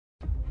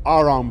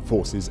Our armed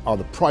forces are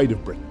the pride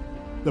of Britain,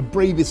 the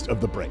bravest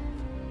of the brave,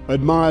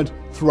 admired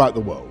throughout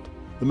the world,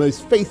 the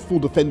most faithful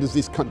defenders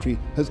this country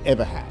has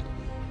ever had.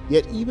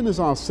 Yet even as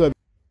our service...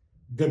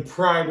 The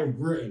pride of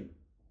Britain.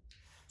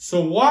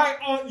 So why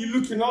aren't you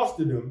looking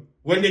after them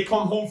when they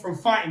come home from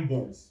fighting,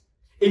 Boris?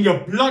 In your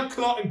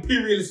blood-clot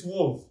imperialist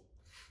wars.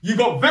 You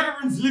got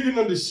veterans living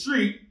on the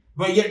street,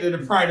 but yet they're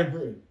the pride of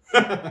Britain.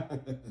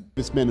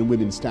 This men and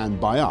women stand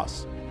by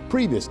us.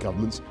 Previous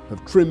governments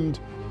have trimmed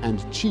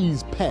and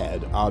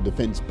cheese-pared our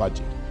defence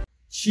budget.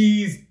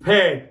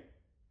 Cheese-pared.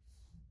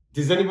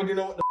 Does anybody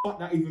know what the fuck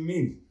that even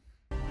means?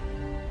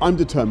 I'm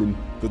determined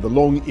that the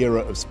long era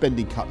of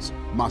spending cuts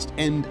must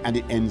end, and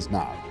it ends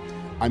now.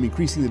 I'm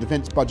increasing the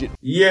defence budget.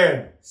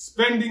 Yeah,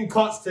 spending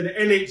cuts to the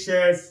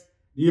NHS,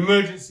 the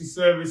emergency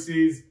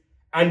services,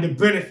 and the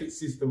benefit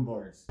system,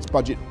 Boris.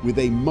 Budget with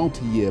a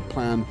multi-year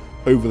plan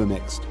over the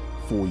next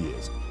 4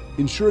 years,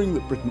 ensuring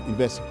that Britain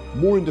invests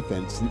more in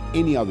defence than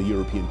any other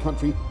European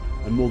country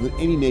and more than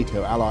any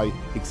NATO ally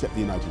except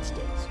the United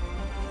States.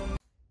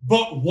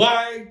 But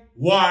why?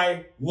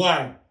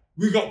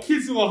 We got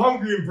kids who are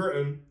hungry in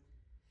Britain,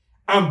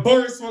 and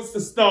Boris wants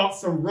to start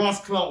some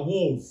rascal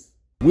wars.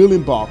 We'll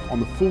embark on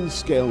the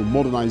full-scale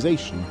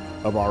modernisation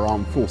of our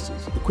armed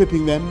forces,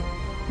 equipping them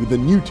with the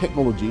new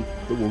technology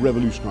that will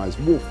revolutionise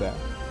warfare,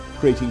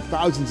 creating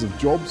thousands of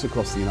jobs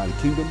across the United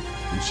Kingdom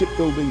in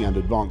shipbuilding and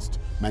advanced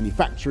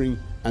manufacturing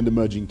and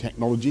emerging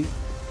technology,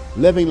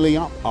 levelling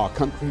up our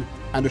country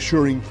and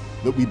assuring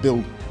that we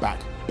build back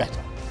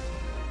better.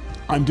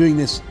 I'm doing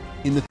this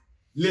in the...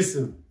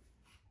 Listen,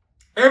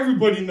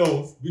 everybody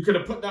knows we could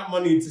have put that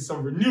money into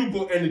some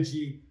renewable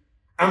energy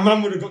and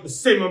man would have got the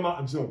same amount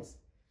of jobs.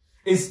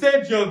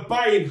 Instead, you're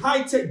buying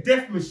high-tech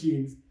death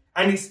machines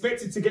and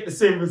expected to get the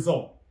same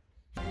result.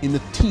 In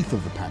the teeth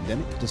of the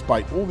pandemic,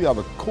 despite all the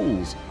other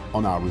calls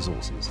on our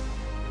resources,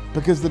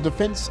 because the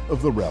defence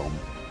of the realm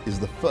is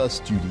the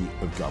first duty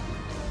of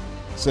government.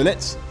 So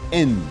let's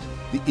end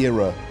the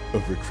era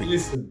of retreat.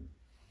 Listen,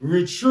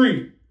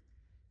 retreat.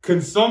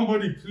 Can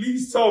somebody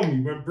please tell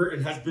me when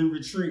Britain has been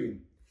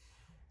retreating?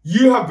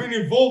 You have been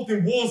involved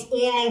in wars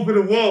all over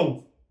the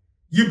world.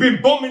 You've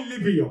been bombing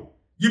Libya.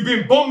 You've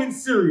been bombing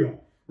Syria.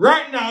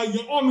 Right now,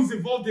 your army is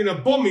involved in a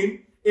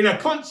bombing in a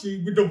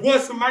country with the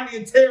worst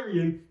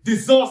humanitarian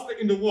disaster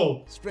in the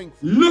world.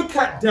 Look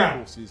at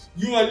that.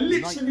 You are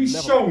literally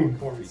showing,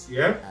 Boris,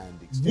 yeah,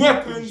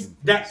 weapons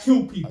that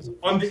kill people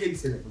on the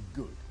internet.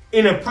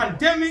 In a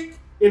pandemic,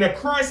 in a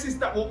crisis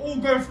that we're all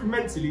going through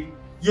mentally,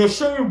 you're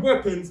showing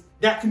weapons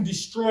that can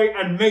destroy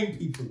and maim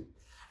people.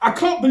 I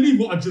can't believe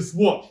what I just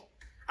watched.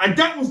 And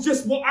that was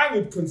just what I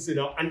would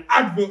consider an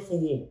advert for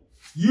war.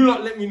 You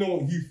lot let me know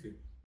what you think.